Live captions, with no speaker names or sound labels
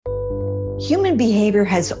Human behavior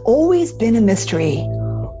has always been a mystery.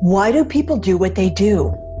 Why do people do what they do?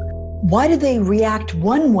 Why do they react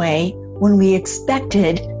one way when we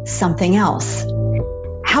expected something else?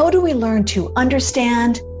 How do we learn to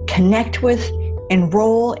understand, connect with,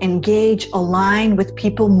 enroll, engage, align with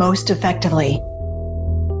people most effectively?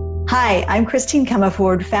 Hi, I'm Christine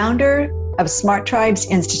Comerford, founder of Smart Tribes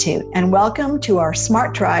Institute, and welcome to our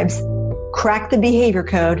Smart Tribes Crack the Behavior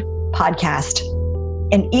Code podcast.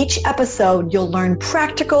 In each episode, you'll learn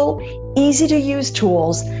practical, easy-to-use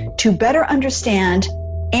tools to better understand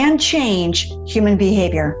and change human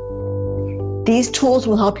behavior. These tools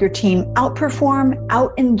will help your team outperform,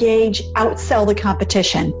 out-engage, outsell the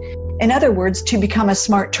competition. In other words, to become a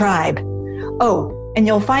smart tribe. Oh, and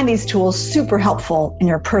you'll find these tools super helpful in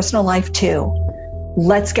your personal life too.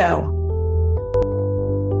 Let's go.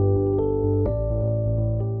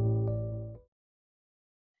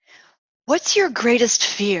 What's your greatest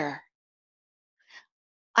fear?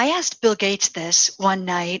 I asked Bill Gates this one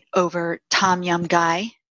night over Tom Yum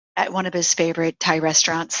Gai at one of his favorite Thai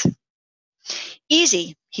restaurants.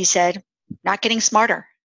 Easy, he said, not getting smarter.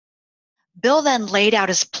 Bill then laid out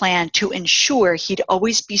his plan to ensure he'd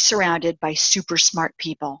always be surrounded by super smart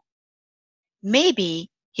people. Maybe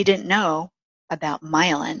he didn't know about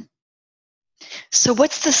myelin. So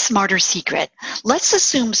what's the smarter secret? Let's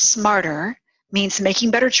assume smarter means making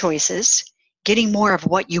better choices, getting more of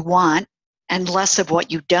what you want and less of what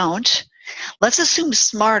you don't. Let's assume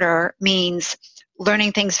smarter means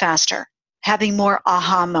learning things faster, having more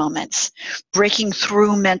aha moments, breaking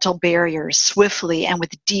through mental barriers swiftly and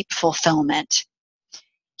with deep fulfillment.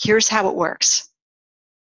 Here's how it works.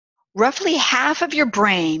 Roughly half of your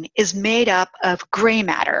brain is made up of gray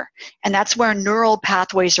matter, and that's where neural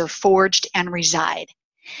pathways are forged and reside.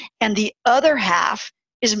 And the other half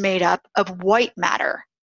is made up of white matter.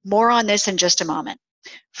 More on this in just a moment.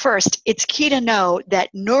 First, it's key to know that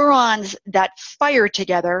neurons that fire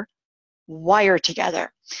together wire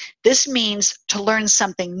together. This means to learn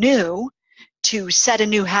something new, to set a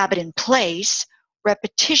new habit in place,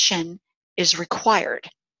 repetition is required.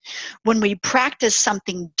 When we practice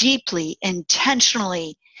something deeply,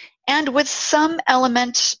 intentionally, and with some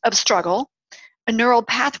element of struggle, a neural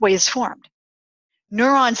pathway is formed.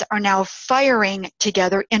 Neurons are now firing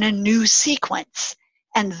together in a new sequence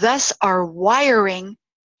and thus are wiring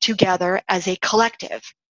together as a collective.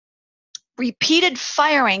 Repeated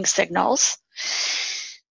firing signals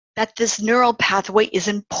that this neural pathway is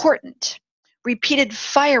important. Repeated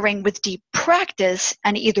firing with deep practice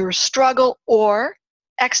and either struggle or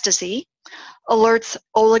ecstasy alerts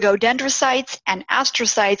oligodendrocytes and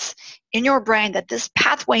astrocytes in your brain that this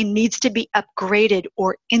pathway needs to be upgraded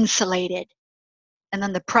or insulated. And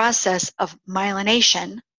then the process of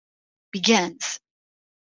myelination begins.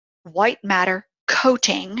 White matter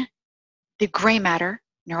coating the gray matter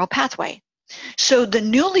neural pathway. So the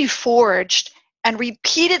newly forged and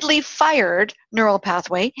repeatedly fired neural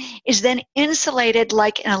pathway is then insulated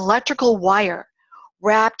like an electrical wire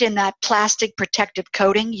wrapped in that plastic protective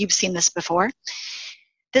coating. You've seen this before.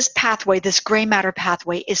 This pathway, this gray matter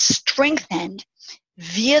pathway, is strengthened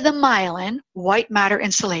via the myelin, white matter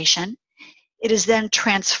insulation. It is then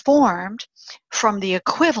transformed from the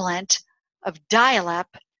equivalent of dial-up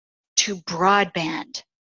to broadband.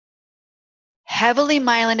 Heavily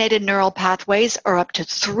myelinated neural pathways are up to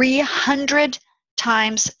 300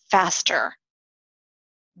 times faster.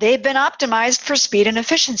 They've been optimized for speed and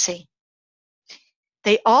efficiency.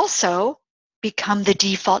 They also become the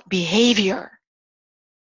default behavior,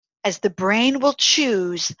 as the brain will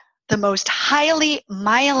choose the most highly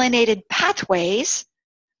myelinated pathways,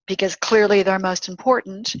 because clearly they're most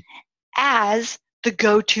important, as the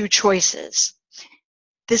go-to choices.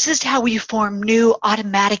 This is how we form new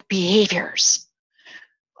automatic behaviors,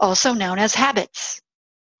 also known as habits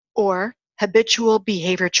or habitual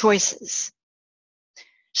behavior choices.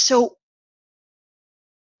 So,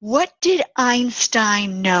 what did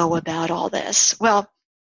Einstein know about all this? Well,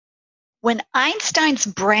 when Einstein's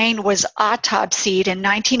brain was autopsied in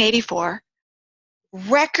 1984,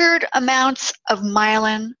 record amounts of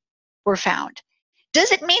myelin were found.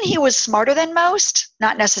 Does it mean he was smarter than most?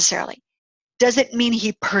 Not necessarily. Does it mean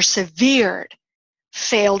he persevered,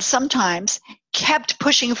 failed sometimes, kept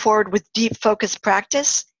pushing forward with deep focused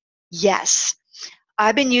practice? Yes.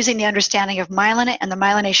 I've been using the understanding of myelin and the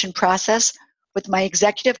myelination process with my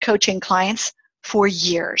executive coaching clients for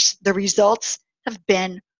years. The results have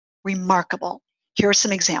been remarkable. Here are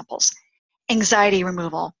some examples. Anxiety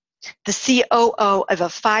removal. The COO of a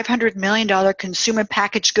 $500 million consumer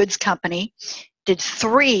packaged goods company did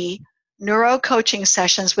 3 neuro coaching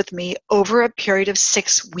sessions with me over a period of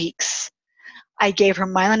 6 weeks. I gave her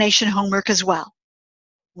myelination homework as well.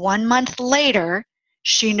 1 month later,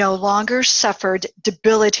 she no longer suffered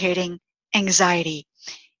debilitating anxiety.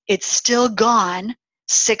 It's still gone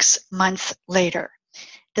 6 months later.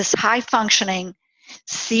 This high-functioning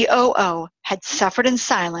COO had suffered in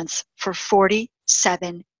silence for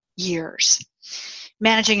 47 years.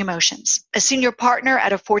 Managing emotions. A senior partner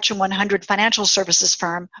at a Fortune 100 financial services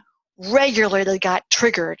firm regularly got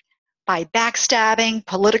triggered by backstabbing,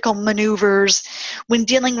 political maneuvers, when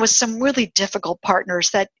dealing with some really difficult partners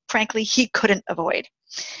that, frankly, he couldn't avoid.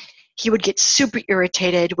 He would get super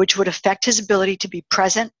irritated, which would affect his ability to be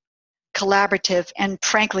present, collaborative, and,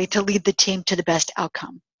 frankly, to lead the team to the best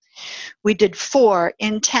outcome. We did 4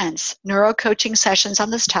 intense neuro-coaching sessions on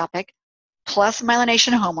this topic, plus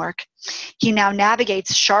myelination homework. He now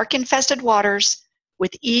navigates shark-infested waters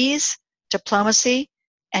with ease, diplomacy,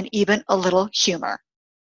 and even a little humor.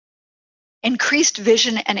 Increased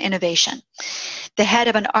vision and innovation. The head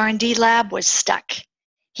of an R&D lab was stuck.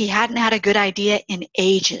 He hadn't had a good idea in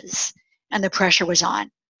ages, and the pressure was on,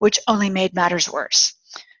 which only made matters worse.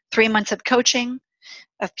 3 months of coaching,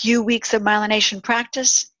 a few weeks of myelination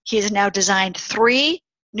practice. He has now designed 3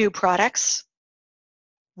 new products.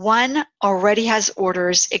 1 already has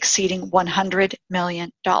orders exceeding $100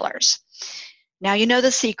 million. Now you know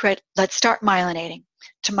the secret. Let's start myelinating.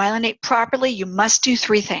 To myelinate properly, you must do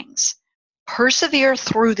 3 things. Persevere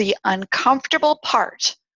through the uncomfortable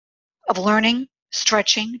part of learning,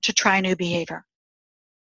 stretching to try a new behavior.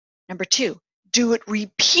 Number 2, do it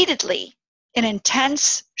repeatedly in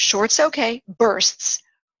intense, short's okay, bursts.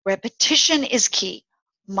 Repetition is key.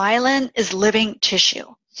 Myelin is living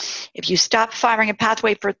tissue. If you stop firing a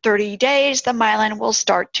pathway for 30 days, the myelin will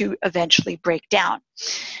start to eventually break down.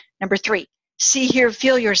 Number 3, see, hear,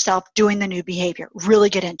 feel yourself doing the new behavior. Really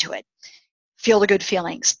get into it. Feel the good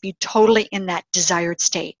feelings. Be totally in that desired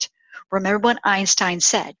state. Remember what Einstein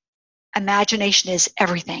said, imagination is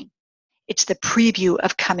everything. It's the preview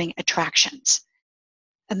of coming attractions.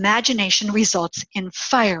 Imagination results in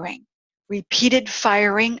firing. Repeated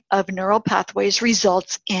firing of neural pathways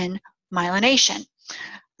results in myelination.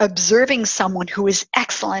 Observing someone who is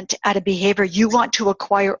excellent at a behavior you want to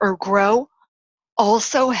acquire or grow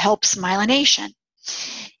also helps myelination.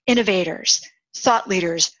 Innovators, thought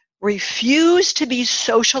leaders, refuse to be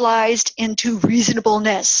socialized into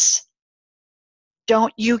reasonableness.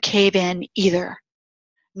 Don't you cave in either.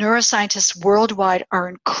 Neuroscientists worldwide are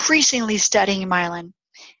increasingly studying myelin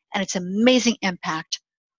and its amazing impact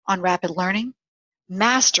on rapid learning,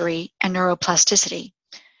 mastery, and neuroplasticity.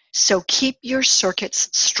 So keep your circuits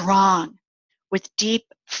strong with deep,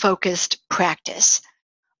 focused practice.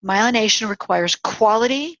 Myelination requires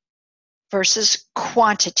quality versus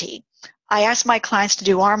quantity. I ask my clients to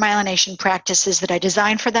do our myelination practices that I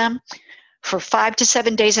design for them for 5 to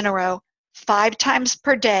 7 days in a row, 5 times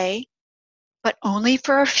per day, but only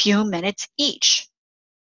for a few minutes each.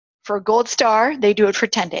 For a gold star, they do it for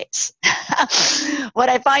 10 days. What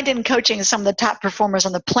I find in coaching some of the top performers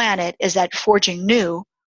on the planet is that forging new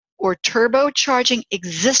or turbocharging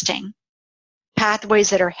existing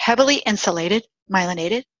pathways that are heavily insulated,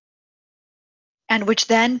 myelinated, and which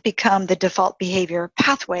then become the default behavior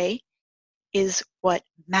pathway is what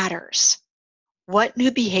matters. What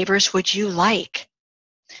new behaviors would you like?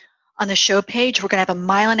 On the show page, we're going to have a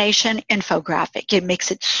myelination infographic. It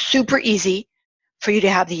makes it super easy for you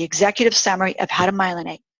to have the executive summary of how to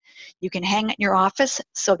myelinate. You can hang it in your office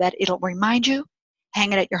so that it'll remind you.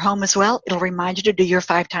 Hang it at your home as well. It'll remind you to do your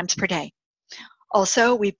 5 times per day.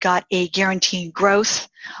 Also, we've got a guaranteed growth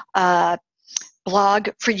blog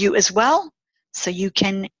for you as well. So you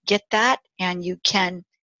can get that and you can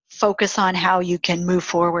focus on how you can move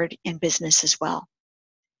forward in business as well.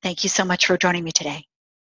 Thank you so much for joining me today.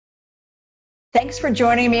 Thanks for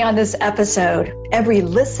joining me on this episode. Every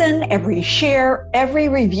listen, every share, every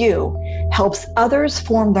review helps others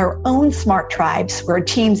form their own smart tribes where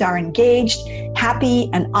teams are engaged, happy,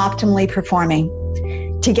 and optimally performing.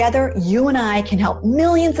 Together, you and I can help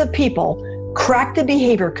millions of people crack the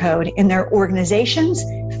behavior code in their organizations,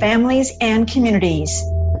 families, and communities.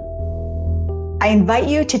 I invite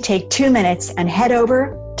you to take 2 minutes and head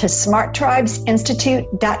over to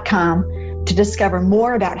smarttribesinstitute.com to discover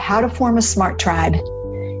more about how to form a smart tribe.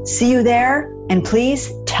 See you there, and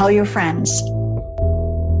please tell your friends.